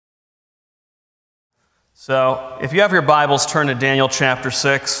So, if you have your Bibles, turn to Daniel chapter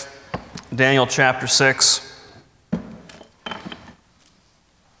 6. Daniel chapter 6.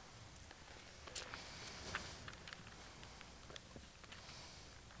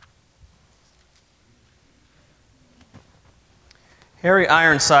 Harry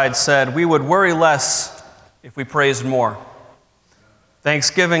Ironside said, "We would worry less if we praised more.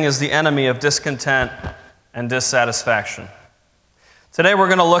 Thanksgiving is the enemy of discontent and dissatisfaction." Today we're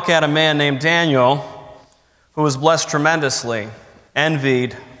going to look at a man named Daniel who was blessed tremendously,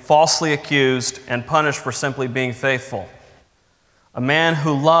 envied, falsely accused, and punished for simply being faithful. A man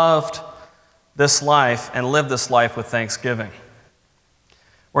who loved this life and lived this life with thanksgiving.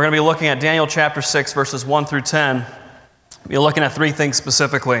 We're going to be looking at Daniel chapter 6, verses 1 through 10. We'll be looking at three things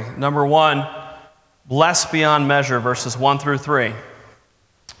specifically. Number one, blessed beyond measure, verses 1 through 3.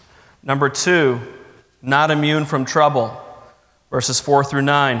 Number two, not immune from trouble, verses 4 through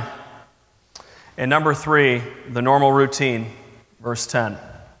 9. And number three, the normal routine, verse 10.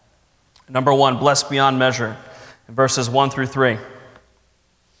 Number one, blessed beyond measure, verses 1 through 3.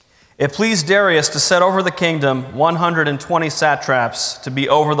 It pleased Darius to set over the kingdom 120 satraps to be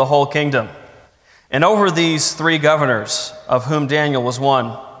over the whole kingdom, and over these 3 governors, of whom Daniel was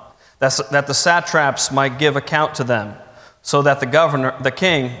one, that the satraps might give account to them, so that the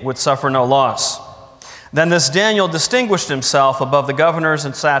king would suffer no loss. Then this Daniel distinguished himself above the governors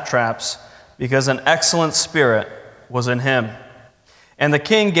and satraps, because an excellent spirit was in him. And the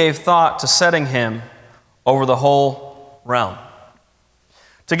king gave thought to setting him over the whole realm.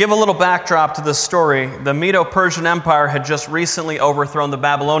 To give a little backdrop to this story, the Medo-Persian Empire had just recently overthrown the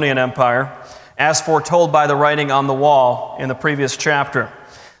Babylonian Empire, as foretold by the writing on the wall in the previous chapter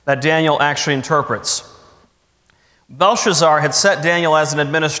that Daniel actually interprets. Belshazzar had set Daniel as an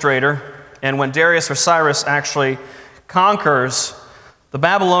administrator, and when Darius or Cyrus actually conquers the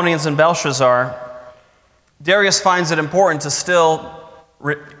Babylonians and Belshazzar, Darius finds it important to still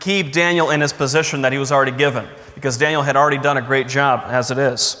keep Daniel in his position that he was already given, because Daniel had already done a great job as it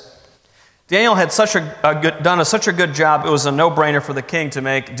is. Daniel had done such a good job, it was a no-brainer for the king to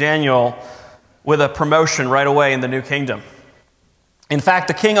make Daniel with a promotion right away in the new kingdom. In fact,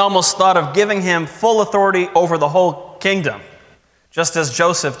 the king almost thought of giving him full authority over the whole kingdom, just as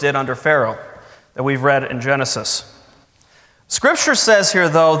Joseph did under Pharaoh, that we've read in Genesis. Scripture says here,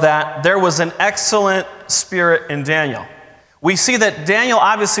 though, that there was an excellent spirit in Daniel. We see that Daniel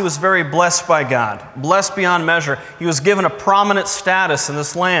obviously was very blessed by God, blessed beyond measure. He was given a prominent status in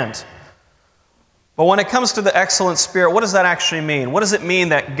this land. But when it comes to the excellent spirit, what does that actually mean? What does it mean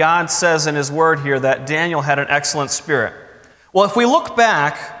that God says in His Word here that Daniel had an excellent spirit? Well, if we look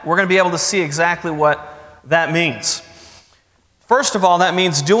back, we're going to be able to see exactly what that means. First of all, that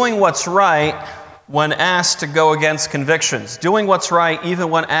means doing what's right when asked to go against convictions. Doing what's right even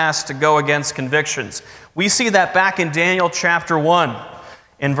when asked to go against convictions. We see that back in Daniel chapter 1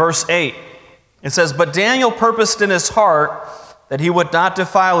 in verse 8. It says, "But Daniel purposed in his heart that he would not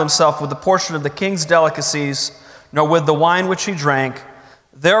defile himself with the portion of the king's delicacies, nor with the wine which he drank.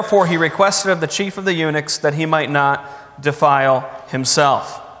 Therefore he requested of the chief of the eunuchs that he might not defile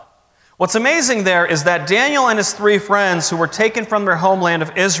himself." What's amazing there is that Daniel and his 3 friends who were taken from their homeland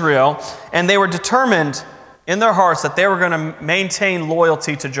of Israel, and they were determined in their hearts that they were going to maintain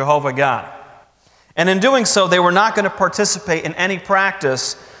loyalty to Jehovah God. And in doing so, they were not going to participate in any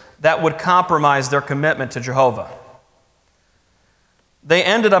practice that would compromise their commitment to Jehovah. They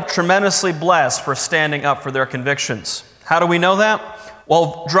ended up tremendously blessed for standing up for their convictions. How do we know that?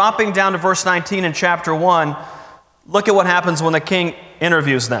 Well, dropping down to verse 19 in chapter 1, look at what happens when the king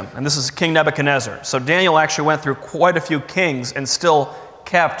interviews them. And this is King Nebuchadnezzar. So Daniel actually went through quite a few kings and still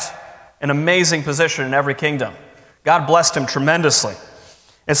kept an amazing position in every kingdom. God blessed him tremendously.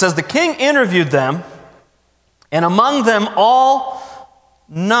 It says, "The king interviewed them, and among them all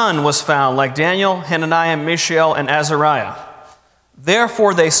none was found like Daniel, Hananiah, Mishael, and Azariah.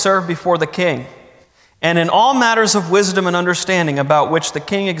 Therefore they served before the king. And in all matters of wisdom and understanding about which the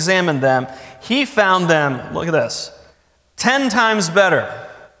king examined them, he found them," look at this, 10 times better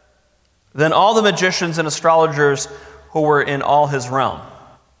than all the magicians and astrologers who were in all his realm.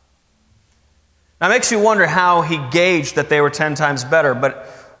 Now it makes you wonder how he gauged that they were 10 times better, but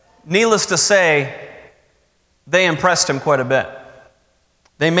needless to say, they impressed him quite a bit.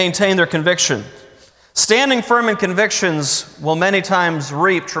 They maintained their conviction. Standing firm in convictions will many times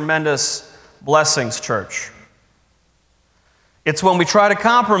reap tremendous blessings, church. It's when we try to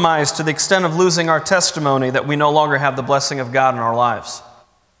compromise to the extent of losing our testimony that we no longer have the blessing of God in our lives.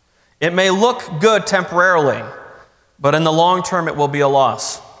 It may look good temporarily, but in the long term it will be a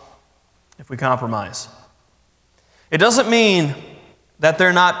loss if we compromise. It doesn't mean that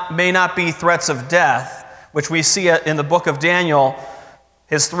there may not be threats of death which we see in the book of Daniel.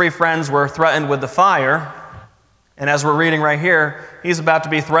 His three friends were threatened with the fire, and as we're reading right here, he's about to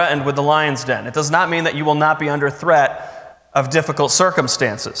be threatened with the lion's den. It does not mean that you will not be under threat of difficult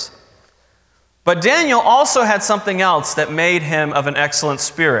circumstances. But Daniel also had something else that made him of an excellent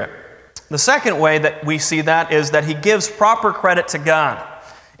spirit. The second way that we see that is that he gives proper credit to God.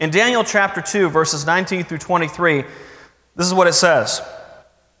 In Daniel chapter 2, verses 19 through 23, this is what it says.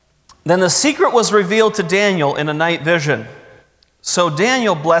 Then the secret was revealed to Daniel in a night vision. So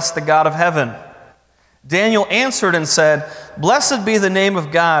Daniel blessed the God of heaven. Daniel answered and said, Blessed be the name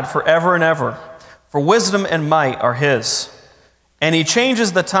of God forever and ever, for wisdom and might are his. And he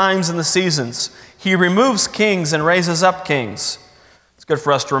changes the times and the seasons. He removes kings and raises up kings. It's good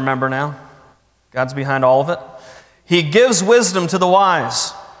for us to remember now. God's behind all of it. He gives wisdom to the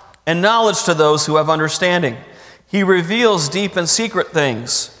wise and knowledge to those who have understanding. He reveals deep and secret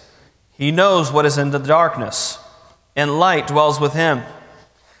things. He knows what is in the darkness, and light dwells with him.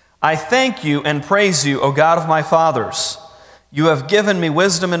 I thank you and praise you, O God of my fathers. You have given me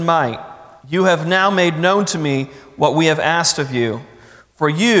wisdom and might. You have now made known to me what we have asked of you, for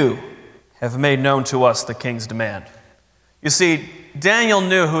you have made known to us the king's demand. You see, Daniel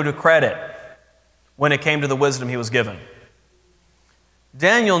knew who to credit when it came to the wisdom he was given.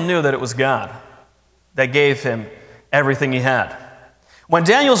 Daniel knew that it was God that gave him everything he had. When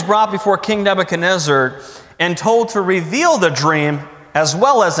Daniel's brought before King Nebuchadnezzar and told to reveal the dream as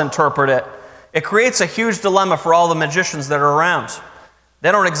well as interpret it, it creates a huge dilemma for all the magicians that are around.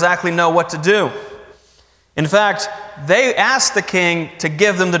 They don't exactly know what to do. In fact, they ask the king to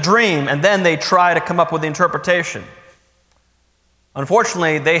give them the dream, and then they try to come up with the interpretation.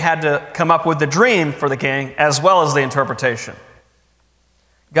 Unfortunately, they had to come up with the dream for the king as well as the interpretation.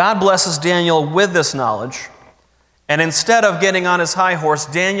 God blesses Daniel with this knowledge, and instead of getting on his high horse,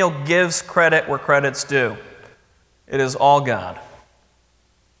 Daniel gives credit where credit's due. It is all God.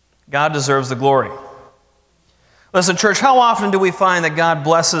 God deserves the glory. Listen, church, how often do we find that God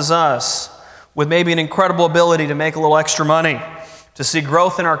blesses us with maybe an incredible ability to make a little extra money, to see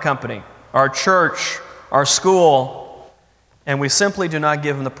growth in our company, our church, our school, and we simply do not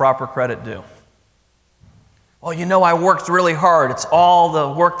give him the proper credit due? Well, you know, I worked really hard. It's all the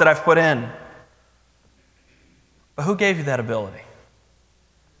work that I've put in. But who gave you that ability?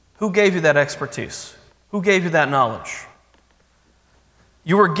 Who gave you that expertise? Who gave you that knowledge?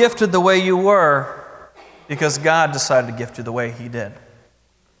 You were gifted the way you were because God decided to gift you the way he did.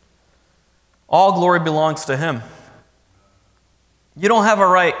 All glory belongs to him. You don't have a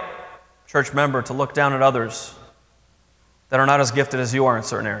right, church member, to look down at others that are not as gifted as you are in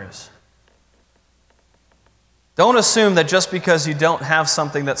certain areas. Don't assume that just because you don't have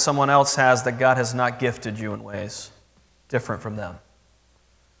something that someone else has, that God has not gifted you in ways different from them.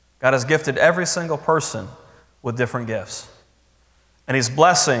 God has gifted every single person with different gifts. And his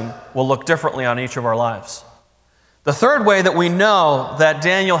blessing will look differently on each of our lives. The third way that we know that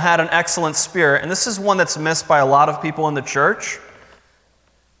Daniel had an excellent spirit, and this is one that's missed by a lot of people in the church,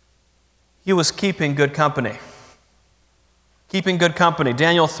 he was keeping good company. Keeping good company.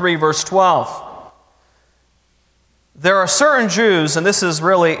 Daniel 3, verse 12. There are certain Jews, and this is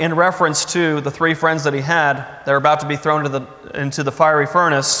really in reference to the three friends that he had. They're about to be thrown into the fiery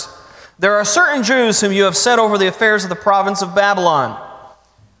furnace. There are certain Jews whom you have set over the affairs of the province of Babylon.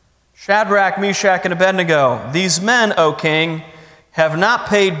 Shadrach, Meshach, and Abednego. These men, O king, have not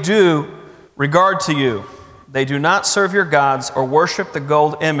paid due regard to you. They do not serve your gods or worship the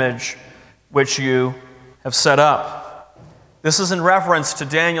gold image which you have set up. This is in reference to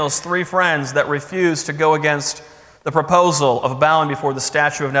Daniel's three friends that refused to go against the proposal of bowing before the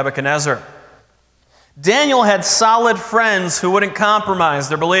statue of Nebuchadnezzar. Daniel had solid friends who wouldn't compromise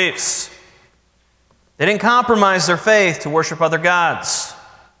their beliefs. They didn't compromise their faith to worship other gods.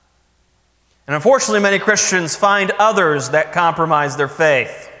 And unfortunately, many Christians find others that compromise their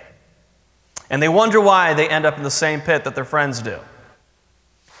faith. And they wonder why they end up in the same pit that their friends do.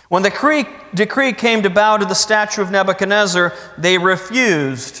 When the decree came to bow to the statue of Nebuchadnezzar, they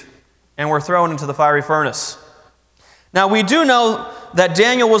refused and were thrown into the fiery furnace. Now, we do know that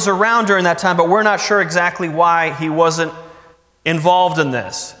Daniel was around during that time, but we're not sure exactly why he wasn't involved in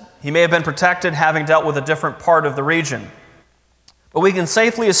this. He may have been protected, having dealt with a different part of the region. But we can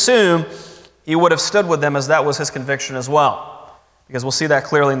safely assume he would have stood with them, as that was his conviction as well, because we'll see that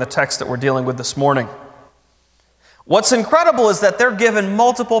clearly in the text that we're dealing with this morning. What's incredible is that they're given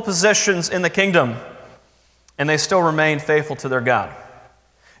multiple positions in the kingdom, and they still remain faithful to their God.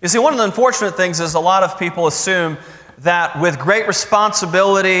 You see, one of the unfortunate things is a lot of people assume that with great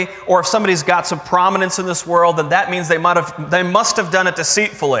responsibility, or if somebody's got some prominence in this world, then that means they must have done it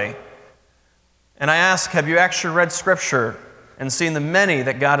deceitfully. And I ask, have you actually read Scripture and seen the many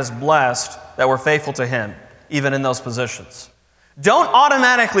that God has blessed that were faithful to Him, even in those positions? Don't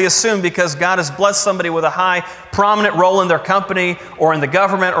automatically assume because God has blessed somebody with a high, prominent role in their company or in the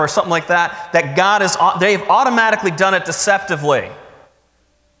government or something like that, that they've automatically done it deceptively.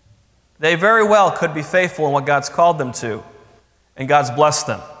 They very well could be faithful in what God's called them to, and God's blessed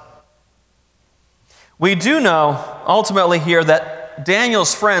them. We do know, ultimately here, that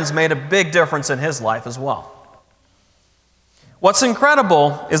Daniel's friends made a big difference in his life as well. What's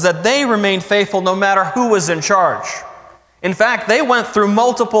incredible is that they remained faithful no matter who was in charge. In fact, they went through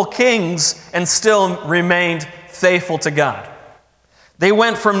multiple kings and still remained faithful to God. They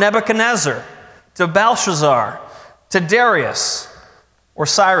went from Nebuchadnezzar to Belshazzar to Darius, or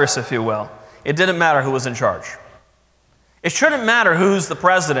Cyrus, if you will. It didn't matter who was in charge. It shouldn't matter who's the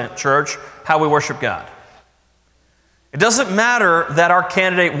president, church, how we worship God. It doesn't matter that our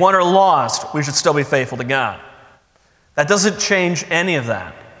candidate won or lost, we should still be faithful to God. That doesn't change any of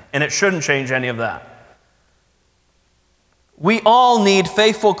that, and it shouldn't change any of that. We all need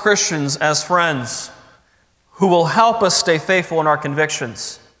faithful Christians as friends who will help us stay faithful in our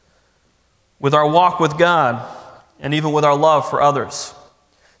convictions, with our walk with God, and even with our love for others.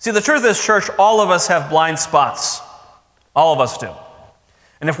 See, the truth is, church, all of us have blind spots. All of us do.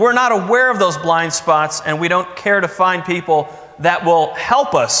 And if we're not aware of those blind spots and we don't care to find people that will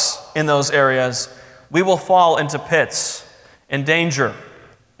help us in those areas, we will fall into pits and danger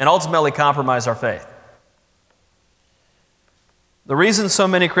and ultimately compromise our faith. The reason so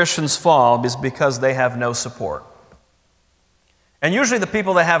many Christians fall is because they have no support. And usually the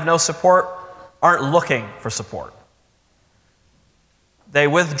people that have no support aren't looking for support. They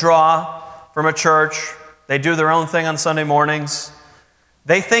withdraw from a church. They do their own thing on Sunday mornings.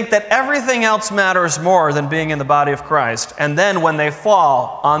 They think that everything else matters more than being in the body of Christ. And then when they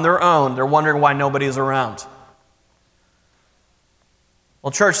fall on their own, they're wondering why nobody is around.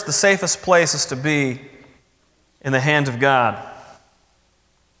 Well, church, the safest place is to be in the hand of God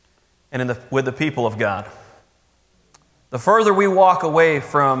and with the people of God. The further we walk away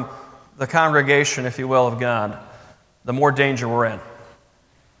from the congregation, if you will, of God, the more danger we're in.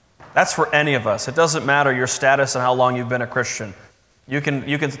 That's for any of us. It doesn't matter your status and how long you've been a Christian. You can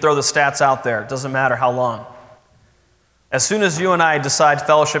throw the stats out there. It doesn't matter how long. As soon as you and I decide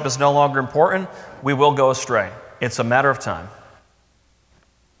fellowship is no longer important, we will go astray. It's a matter of time.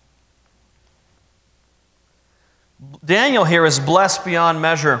 Daniel here is blessed beyond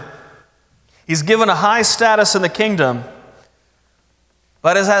measure. He's given a high status in the kingdom,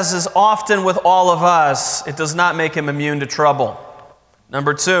 but as is often with all of us, it does not make him immune to trouble.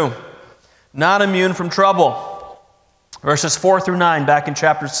 Number 2, not immune from trouble. Verses 4 through 9, back in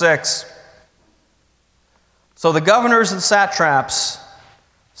chapter 6. So the governors and satraps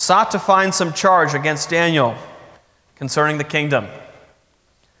sought to find some charge against Daniel concerning the kingdom,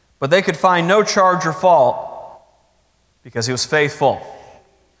 but they could find no charge or fault because he was faithful.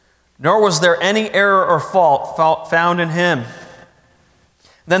 Nor was there any error or fault found in him.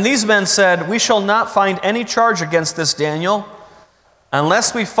 Then these men said, "We shall not find any charge against this Daniel,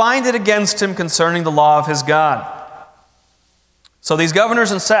 unless we find it against him concerning the law of his God." So these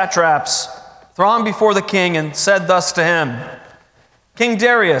governors and satraps thronged before the king and said thus to him, "King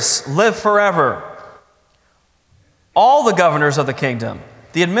Darius, live forever." All the governors of the kingdom,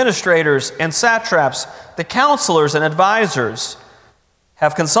 the administrators and satraps, the counselors and advisors,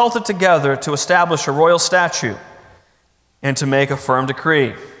 have consulted together to establish a royal statute and to make a firm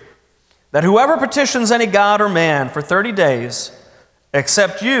decree that whoever petitions any god or man for 30 days,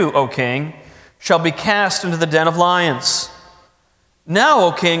 except you, O king, shall be cast into the den of lions. Now,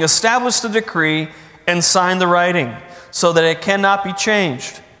 O king, establish the decree and sign the writing, so that it cannot be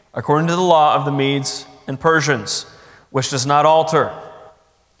changed, according to the law of the Medes and Persians, which does not alter.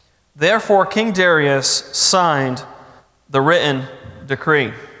 Therefore, King Darius signed the written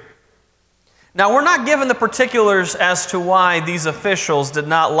decree. Now, we're not given the particulars as to why these officials did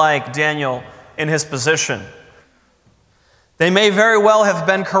not like Daniel in his position. They may very well have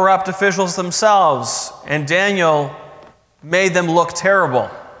been corrupt officials themselves, and Daniel made them look terrible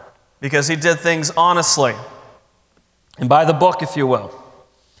because he did things honestly and by the book, if you will.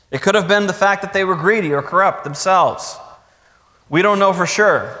 It could have been the fact that they were greedy or corrupt themselves. We don't know for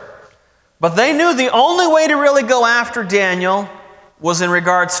sure. But they knew the only way to really go after Daniel was in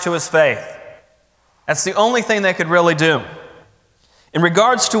regards to his faith. That's the only thing they could really do. In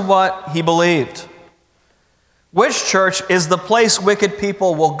regards to what he believed. Which church is the place wicked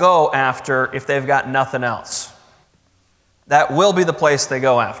people will go after if they've got nothing else? That will be the place they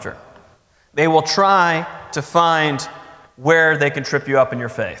go after. They will try to find where they can trip you up in your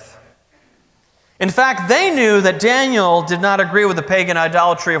faith. In fact, they knew that Daniel did not agree with the pagan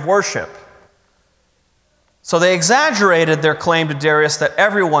idolatry of worship. So they exaggerated their claim to Darius that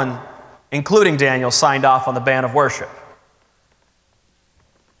everyone, including Daniel, signed off on the ban of worship.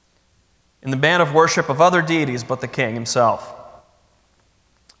 In the ban of worship of other deities but the king himself.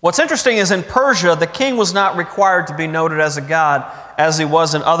 What's interesting is in Persia, the king was not required to be noted as a god as he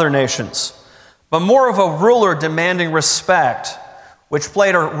was in other nations, but more of a ruler demanding respect, which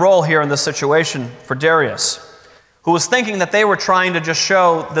played a role here in this situation for Darius, who was thinking that they were trying to just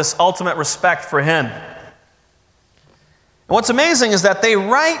show this ultimate respect for him. And what's amazing is that they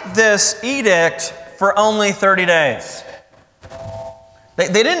write this edict for only 30 days. They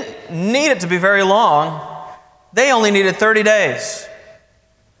didn't need it to be very long. They only needed 30 days.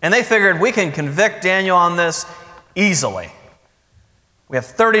 And they figured we can convict Daniel on this easily. We have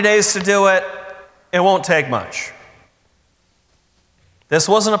 30 days to do it. It won't take much. This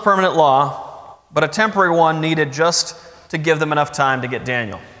wasn't a permanent law, but a temporary one needed just to give them enough time to get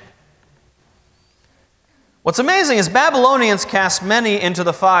Daniel. What's amazing is Babylonians cast many into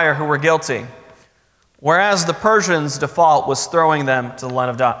the fire who were guilty, whereas the Persians' default was throwing them to the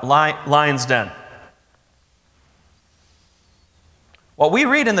lion's den. What we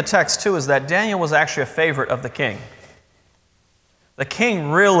read in the text, too, is that Daniel was actually a favorite of the king. The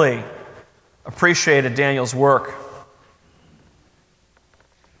king really appreciated Daniel's work.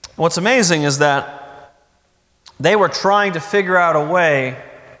 What's amazing is that they were trying to figure out a way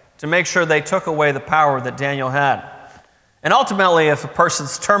to make sure they took away the power that Daniel had. And ultimately, if a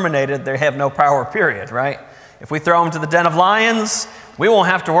person's terminated, they have no power, period, right? If we throw him to the den of lions, we won't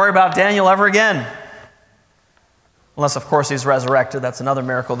have to worry about Daniel ever again. Unless, of course, he's resurrected. That's another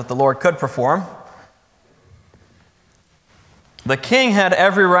miracle that the Lord could perform. The king had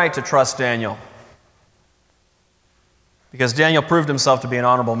every right to trust Daniel because Daniel proved himself to be an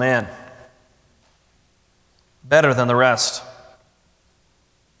honorable man, better than the rest.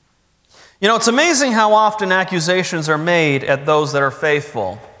 You know, it's amazing how often accusations are made at those that are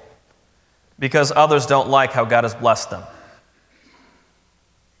faithful because others don't like how God has blessed them.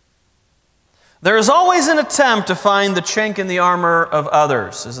 There is always an attempt to find the chink in the armor of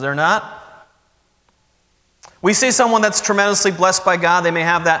others, is there not? We see someone that's tremendously blessed by God. They may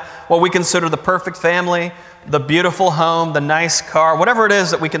have that, what we consider the perfect family, the beautiful home, the nice car, whatever it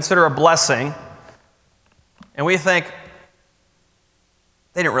is that we consider a blessing. And we think,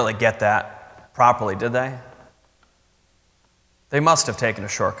 they didn't really get that properly, did they? They must have taken a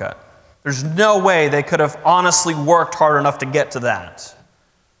shortcut. There's no way they could have honestly worked hard enough to get to that.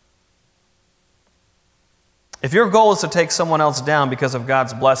 If your goal is to take someone else down because of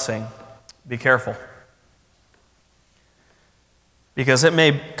God's blessing, be careful. Because it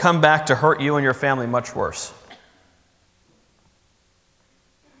may come back to hurt you and your family much worse.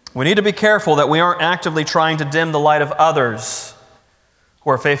 We need to be careful that we aren't actively trying to dim the light of others who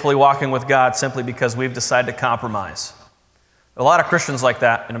are faithfully walking with God simply because we've decided to compromise. There are a lot of Christians like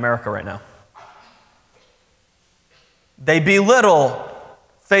that in America right now. They belittle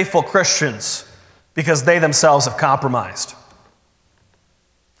faithful Christians because they themselves have compromised.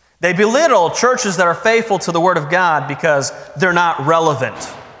 They belittle churches that are faithful to the Word of God because they're not relevant.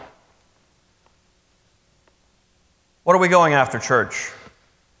 What are we going after, church?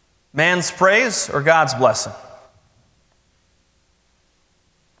 Man's praise or God's blessing?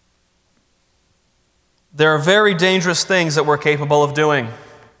 There are very dangerous things that we're capable of doing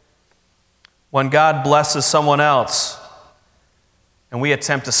when God blesses someone else and we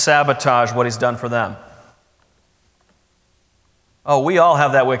attempt to sabotage what He's done for them. Oh, we all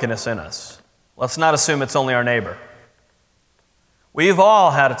have that wickedness in us. Let's not assume it's only our neighbor. We've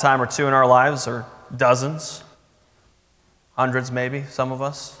all had a time or two in our lives, or dozens, hundreds maybe, some of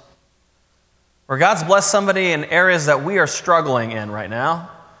us, where God's blessed somebody in areas that we are struggling in right now,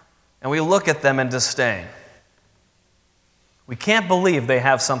 and we look at them in disdain. We can't believe they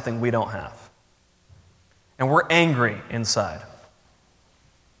have something we don't have. And we're angry inside.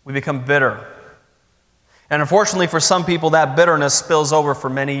 We become bitter. And unfortunately for some people, that bitterness spills over for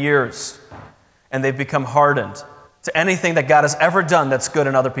many years, and they've become hardened to anything that God has ever done that's good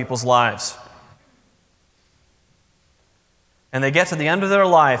in other people's lives. And they get to the end of their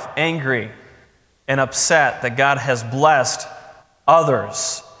life angry and upset that God has blessed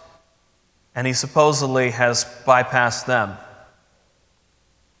others, and He supposedly has bypassed them.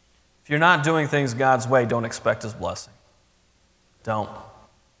 If you're not doing things God's way, don't expect His blessing. Don't.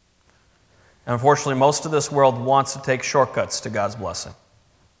 And unfortunately, most of this world wants to take shortcuts to God's blessing.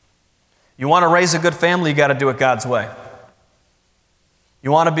 You want to raise a good family, you got to do it God's way.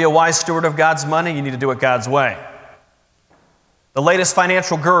 You want to be a wise steward of God's money, you need to do it God's way. The latest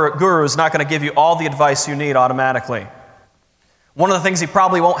financial guru is not going to give you all the advice you need automatically. One of the things he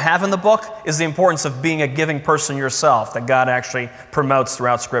probably won't have in the book is the importance of being a giving person yourself that God actually promotes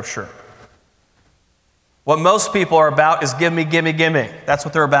throughout Scripture. What most people are about is give me, give me, give me. That's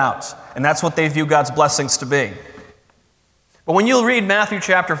what they're about. And that's what they view God's blessings to be. But when you read Matthew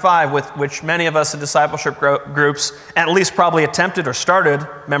chapter 5, with which many of us in discipleship groups at least probably attempted or started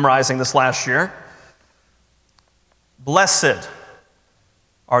memorizing this last year, blessed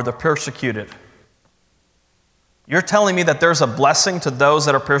are the persecuted. You're telling me that there's a blessing to those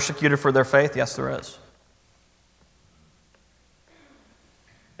that are persecuted for their faith? Yes, there is.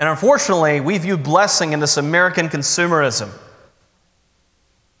 And unfortunately, we view blessing in this American consumerism.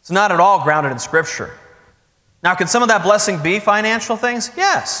 It's not at all grounded in Scripture. Now, can some of that blessing be financial things?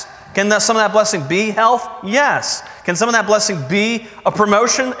 Yes. Can some of that blessing be health? Yes. Can some of that blessing be a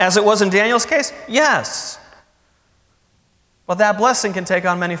promotion, as it was in Daniel's case? Yes. But that blessing can take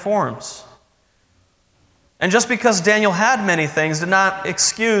on many forms. And just because Daniel had many things did not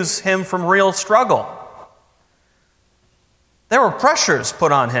excuse him from real struggle. There were pressures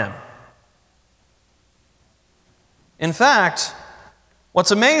put on him. In fact, what's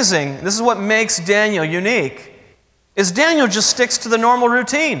amazing, this is what makes Daniel unique, is Daniel just sticks to the normal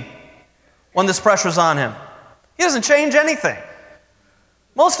routine when this pressure's on him. He doesn't change anything.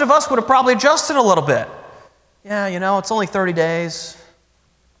 Most of us would have probably adjusted a little bit. Yeah, it's only 30 days.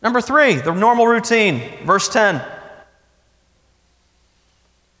 Number 3, the normal routine, verse 10.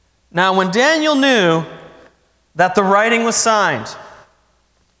 Now, when Daniel knew that the writing was signed,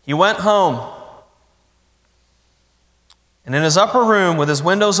 he went home. And in his upper room, with his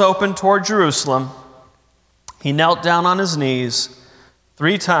windows open toward Jerusalem, he knelt down on his knees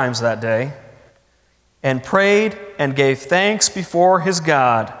 3 times that day and prayed and gave thanks before his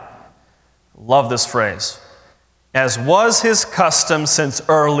God. Love this phrase. As was his custom since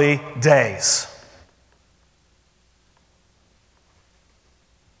early days.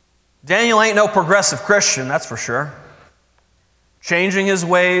 Daniel ain't no progressive Christian, that's for sure. Changing his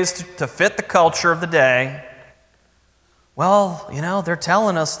ways to fit the culture of the day. Well, they're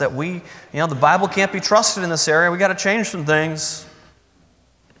telling us that the Bible can't be trusted in this area. We got to change some things.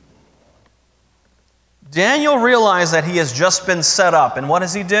 Daniel realized that he has just been set up. And what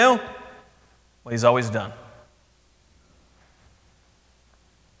does he do? What he's always done.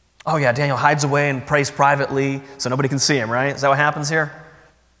 Oh yeah, Daniel hides away and prays privately so nobody can see him, right? Is that what happens here?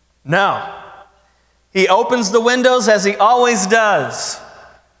 No. He opens the windows as he always does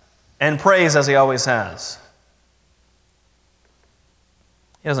and prays as he always has.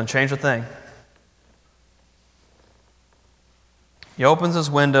 He doesn't change a thing. He opens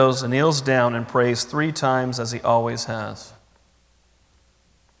his windows and kneels down and prays 3 times as he always has.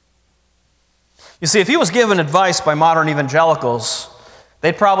 You see, if he was given advice by modern evangelicals,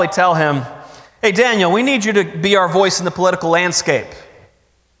 they'd probably tell him, hey, Daniel, we need you to be our voice in the political landscape.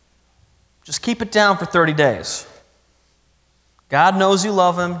 Just keep it down for 30 days. God knows you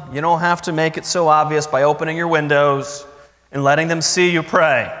love him. You don't have to make it so obvious by opening your windows and letting them see you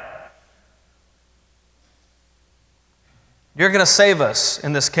pray. You're going to save us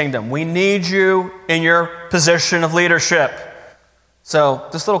in this kingdom. We need you in your position of leadership. So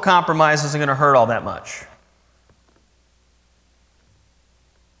this little compromise isn't going to hurt all that much.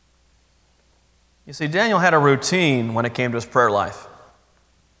 You see, Daniel had a routine when it came to his prayer life.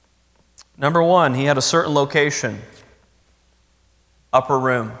 Number 1, he had a certain location, upper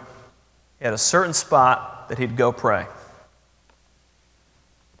room. He had a certain spot that he'd go pray.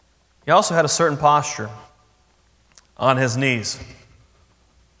 He also had a certain posture, on his knees.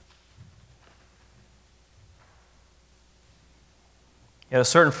 He had a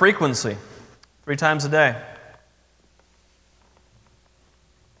certain frequency, 3 times a day.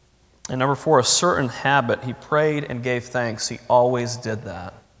 And number 4, a certain habit. He prayed and gave thanks. He always did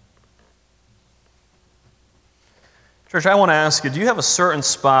that. Church, I want to ask you, do you have a certain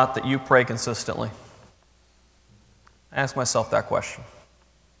spot that you pray consistently? I ask myself that question.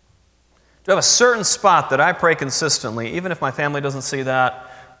 Do I have a certain spot that I pray consistently, even if my family doesn't see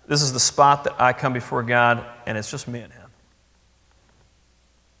that? This is the spot that I come before God, and it's just me and Him.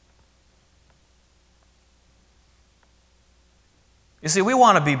 You see, we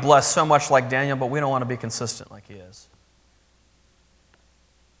want to be blessed so much like Daniel, but we don't want to be consistent like he is.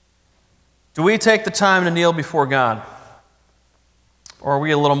 Do we take the time to kneel before God? Or are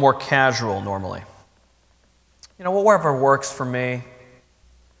we a little more casual normally? Whatever works for me.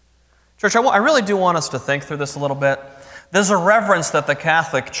 Church, I really do want us to think through this a little bit. There's a reverence that the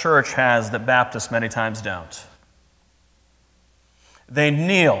Catholic Church has that Baptists many times don't. They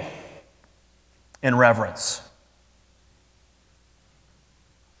kneel in reverence.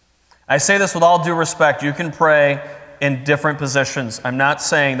 I say this with all due respect. You can pray in different positions. I'm not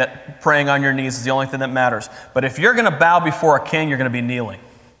saying that praying on your knees is the only thing that matters. But if you're going to bow before a king, you're going to be kneeling.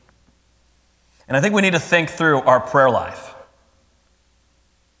 And I think we need to think through our prayer life.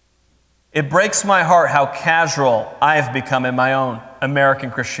 It breaks my heart how casual I've become in my own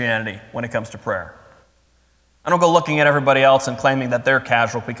American Christianity when it comes to prayer. I don't go looking at everybody else and claiming that they're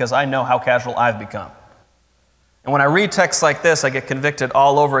casual because I know how casual I've become. And when I read texts like this, I get convicted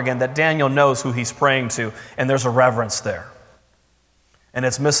all over again that Daniel knows who he's praying to, and there's a reverence there. And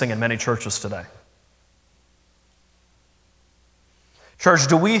it's missing in many churches today. Church,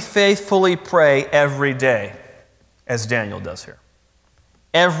 do we faithfully pray every day, as Daniel does here?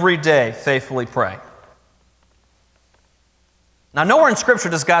 Every day, faithfully pray. Now, nowhere in Scripture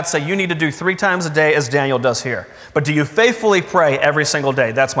does God say you need to do 3 times a day, as Daniel does here. But do you faithfully pray every single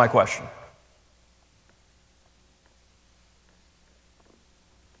day? That's my question.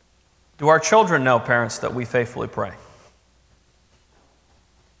 Do our children know, parents, that we faithfully pray?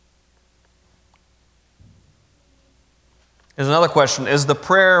 Here's another question. Is the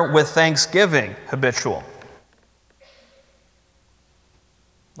prayer with thanksgiving habitual?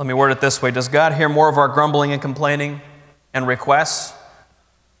 Let me word it this way. Does God hear more of our grumbling and complaining and requests?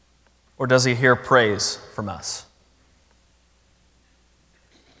 Or does he hear praise from us?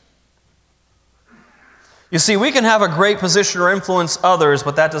 You see, we can have a great position or influence others,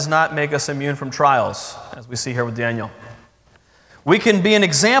 but that does not make us immune from trials, as we see here with Daniel. We can be an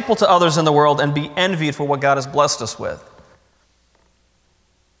example to others in the world and be envied for what God has blessed us with.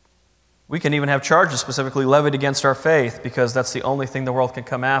 We can even have charges specifically levied against our faith because that's the only thing the world can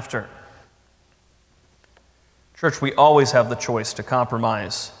come after. Church, we always have the choice to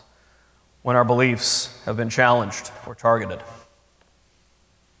compromise when our beliefs have been challenged or targeted.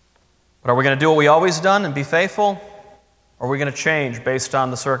 But are we going to do what we always done and be faithful? Or are we going to change based on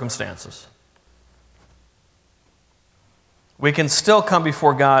the circumstances? We can still come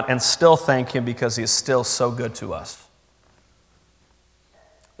before God and still thank him because he is still so good to us.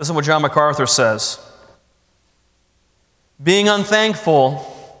 Listen to what John MacArthur says. Being unthankful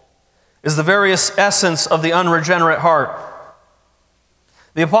is the very essence of the unregenerate heart.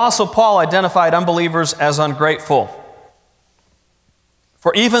 The Apostle Paul identified unbelievers as ungrateful.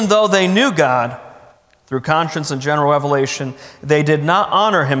 For even though they knew God, through conscience and general revelation, they did not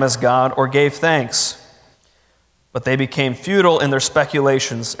honor him as God or gave thanks. But they became futile in their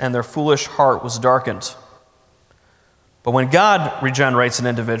speculations, and their foolish heart was darkened. But when God regenerates an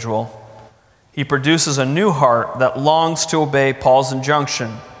individual, he produces a new heart that longs to obey Paul's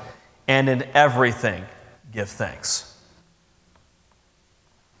injunction, and in everything give thanks.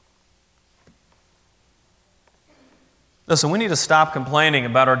 Listen, we need to stop complaining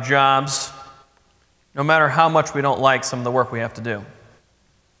about our jobs, no matter how much we don't like some of the work we have to do.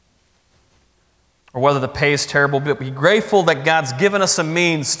 Or whether the pay is terrible, but be grateful that God's given us a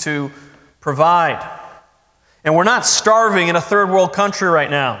means to provide. And we're not starving in a third world country right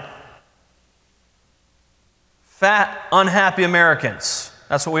now. Fat, unhappy Americans.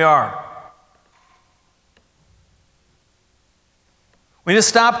 That's what we are. We need to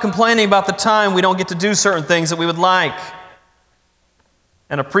stop complaining about the time we don't get to do certain things that we would like.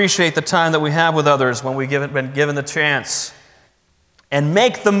 And appreciate the time that we have with others when we've been given the chance. And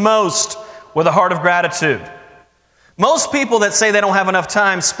make the most with a heart of gratitude. Most people that say they don't have enough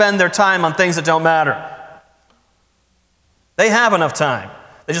time spend their time on things that don't matter. They have enough time.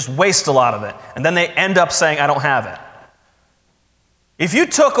 They just waste a lot of it. And then they end up saying, I don't have it. If you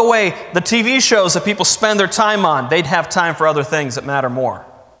took away the TV shows that people spend their time on, they'd have time for other things that matter more.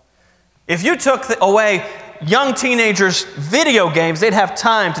 If you took away young teenagers' video games, they'd have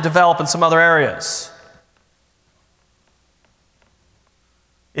time to develop in some other areas.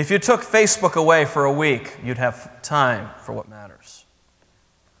 If you took Facebook away for a week, you'd have time for what matters.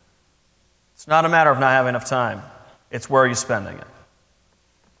 It's not a matter of not having enough time. It's where you're spending it.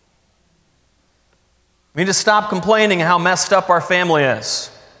 We need to stop complaining how messed up our family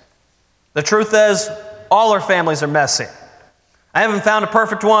is. The truth is, all our families are messy. I haven't found a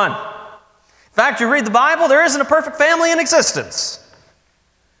perfect one. In fact, you read the Bible, there isn't a perfect family in existence.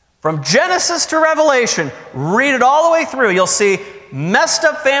 From Genesis to Revelation, read it all the way through. You'll see messed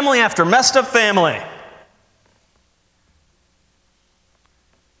up family after messed up family.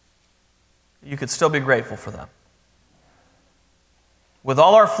 You could still be grateful for them. With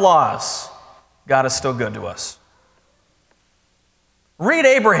all our flaws, God is still good to us. Read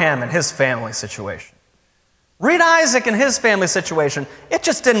Abraham and his family situation. Read Isaac and his family situation. It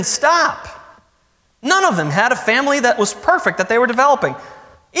just didn't stop. None of them had a family that was perfect, that they were developing.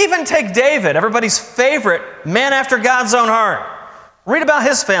 Even take David, everybody's favorite man after God's own heart. Read about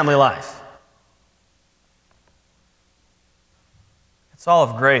his family life. It's all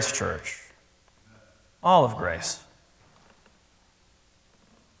of grace, church. All of grace.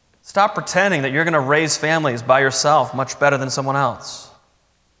 Stop pretending that you're going to raise families by yourself much better than someone else.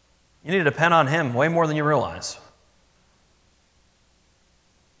 You need to depend on him way more than you realize.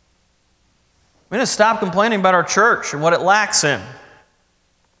 We need to stop complaining about our church and what it lacks in.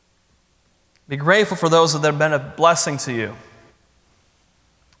 Be grateful for those that have been a blessing to you.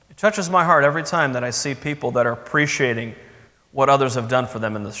 It touches my heart every time that I see people that are appreciating what others have done for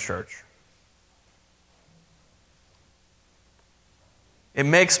them in this church. It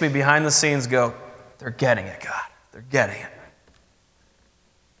makes me behind the scenes go, they're getting it, God. They're getting it.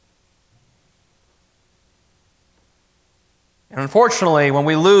 And unfortunately, when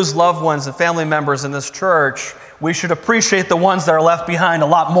we lose loved ones and family members in this church, we should appreciate the ones that are left behind a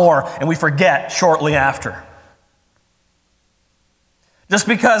lot more, and we forget shortly after. Just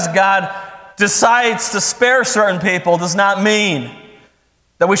because God decides to spare certain people does not mean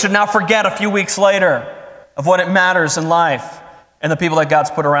that we should now forget a few weeks later of what it matters in life and the people that God's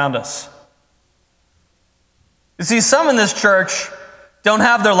put around us. You see, some in this church don't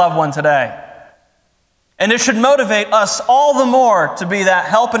have their loved one today. And it should motivate us all the more to be that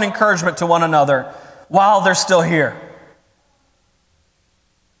help and encouragement to one another while they're still here.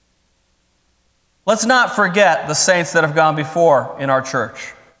 Let's not forget the saints that have gone before in our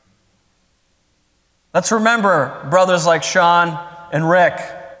church. Let's remember brothers like Sean and Rick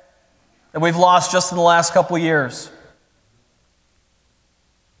that we've lost just in the last couple of years.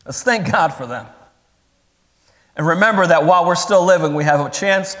 Let's thank God for them. And remember that while we're still living, we have a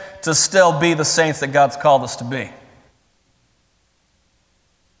chance to still be the saints that God's called us to be.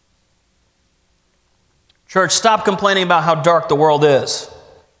 Church, stop complaining about how dark the world is.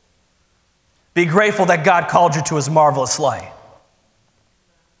 Be grateful that God called you to his marvelous light.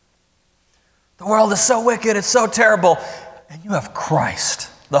 The world is so wicked, it's so terrible, and you have Christ,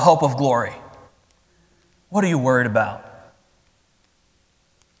 the hope of glory. What are you worried about?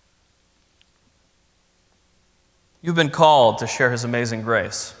 You've been called to share his amazing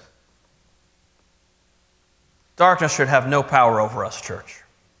grace. Darkness should have no power over us, church.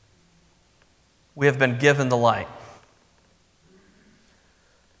 We have been given the light.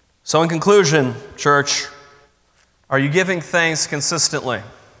 So in conclusion, church, are you giving thanks consistently?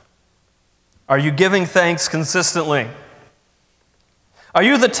 Are you giving thanks consistently? Are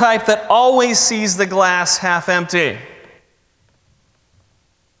you the type that always sees the glass half empty?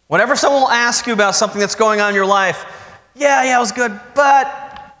 Whenever someone will ask you about something that's going on in your life, yeah, it was good,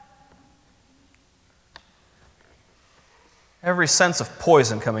 but every sense of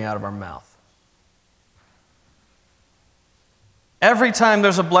poison coming out of our mouth. Every time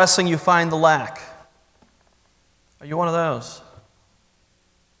there's a blessing, you find the lack. Are you one of those?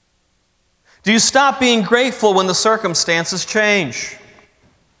 Do you stop being grateful when the circumstances change?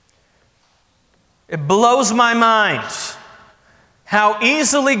 It blows my mind how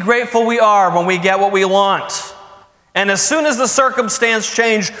easily grateful we are when we get what we want. And as soon as the circumstance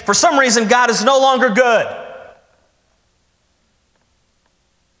change, for some reason, God is no longer good.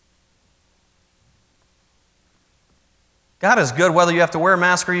 God is good whether you have to wear a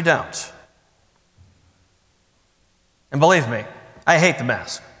mask or you don't. And believe me, I hate the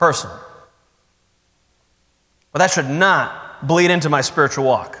mask, personally. But that should not bleed into my spiritual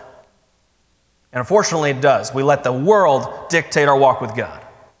walk. And unfortunately, it does. We let the world dictate our walk with God.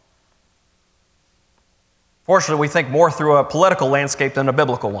 Fortunately, we think more through a political landscape than a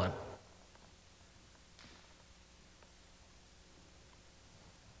biblical one.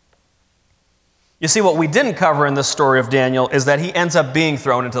 You see, what we didn't cover in this story of Daniel is that he ends up being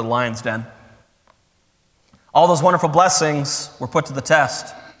thrown into the lion's den. All those wonderful blessings were put to the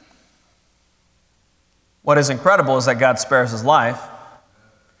test. What is incredible is that God spares his life,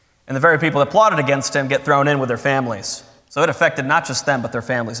 and the very people that plotted against him get thrown in with their families. So it affected not just them, but their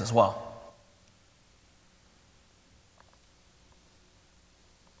families as well.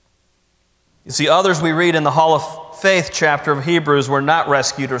 You see, others we read in the Hall of Faith chapter of Hebrews were not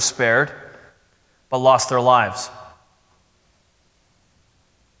rescued or spared, but lost their lives.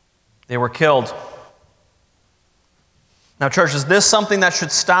 They were killed. Now, church, is this something that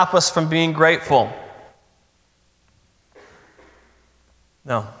should stop us from being grateful?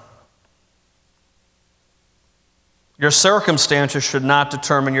 No. Your circumstances should not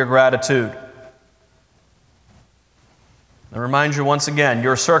determine your gratitude. I remind you once again,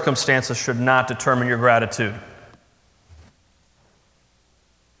 your circumstances should not determine your gratitude.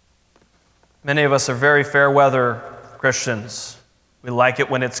 Many of us are very fair weather Christians. We like it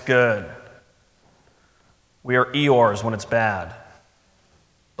when it's good. We are Eeyores when it's bad.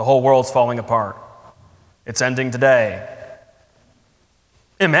 The whole world's falling apart. It's ending today.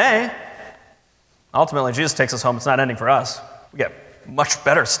 It may. Ultimately, Jesus takes us home. It's not ending for us. We get much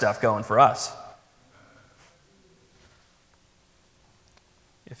better stuff going for us.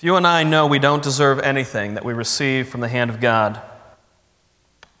 If you and I know we don't deserve anything that we receive from the hand of God,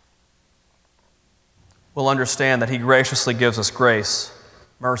 we'll understand that He graciously gives us grace,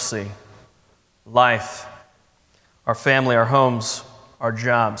 mercy, life, our family, our homes, our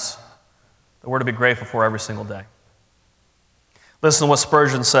jobs, that we're to be grateful for every single day. Listen to what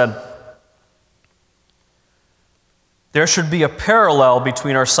Spurgeon said. There should be a parallel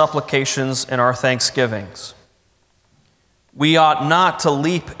between our supplications and our thanksgivings. We ought not to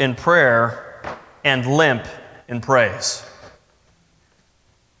leap in prayer and limp in praise.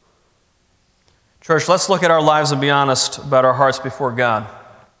 Church, let's look at our lives and be honest about our hearts before God.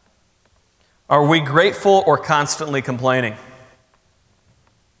 Are we grateful or constantly complaining?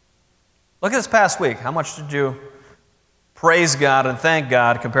 Look at this past week. How much did you praise God and thank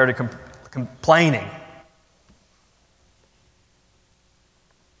God compared to complaining?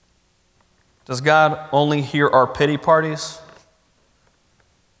 Does God only hear our pity parties?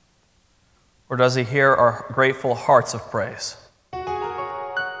 Or does He hear our grateful hearts of praise?